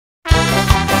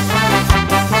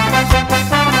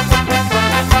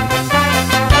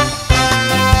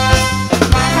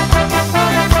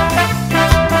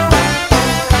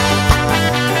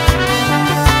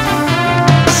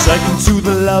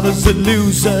lover's a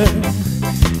loser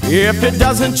if it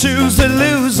doesn't choose a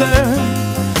loser.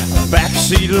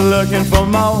 Backseat looking for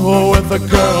more with the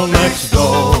girl next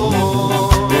door.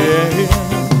 Yeah,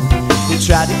 he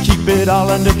tried to keep it all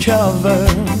under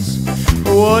covers,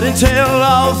 wouldn't tell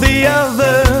all the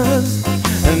others,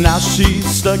 and now she's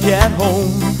stuck at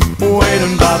home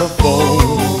waiting by the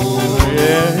phone.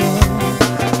 Yeah,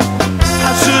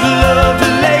 I should have loved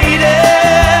a lady,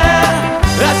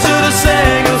 I should have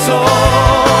sang a song.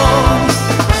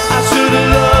 I should have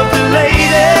loved a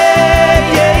lady,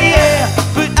 yeah, yeah,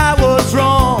 but I was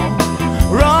wrong,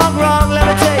 wrong, let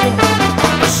me tell you.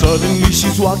 Suddenly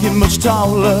she's walking much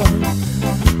taller,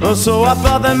 so I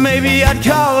thought that maybe I'd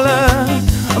call her.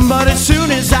 But as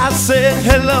soon as I said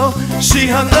hello, she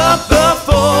hung up the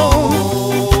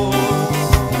phone.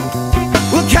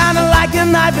 Well, kinda like a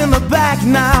knife in the back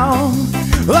now.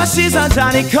 Well, she's on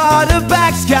Johnny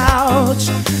Carterback's couch,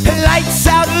 lights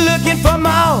out looking for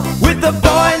more with the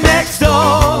boy next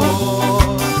door.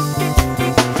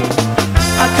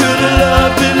 I could have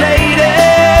loved a lady,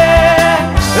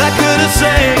 I could have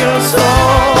sang a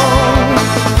song.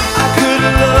 I could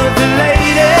have loved a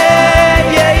lady,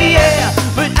 yeah, yeah,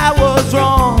 but I was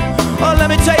wrong. Oh, let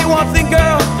me tell you one thing,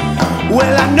 girl.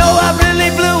 Well, I know I really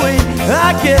blew it,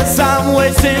 I guess I'm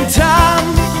wasting time,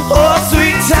 oh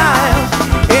sweet time.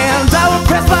 And I will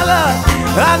press my luck,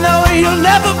 I know you'll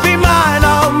never be mine,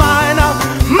 oh mine, oh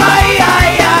my,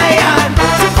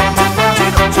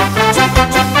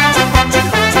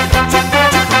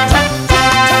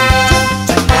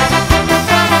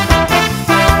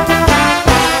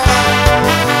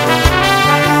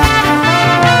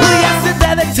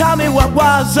 Yesterday they told me what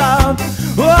was up.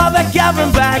 Oh, that gal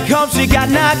from back home, she got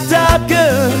knocked up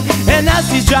good, and now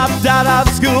she's dropped out of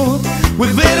school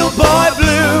with little boy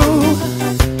blue.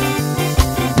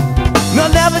 No,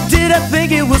 never did I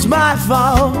think it was my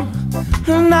fault.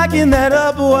 Knocking that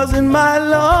up wasn't my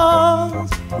loss.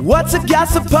 What's a guy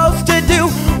supposed to do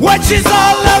when she's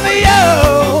all over you?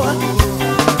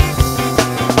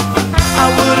 I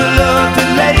would've loved a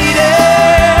lady,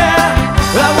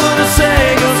 I would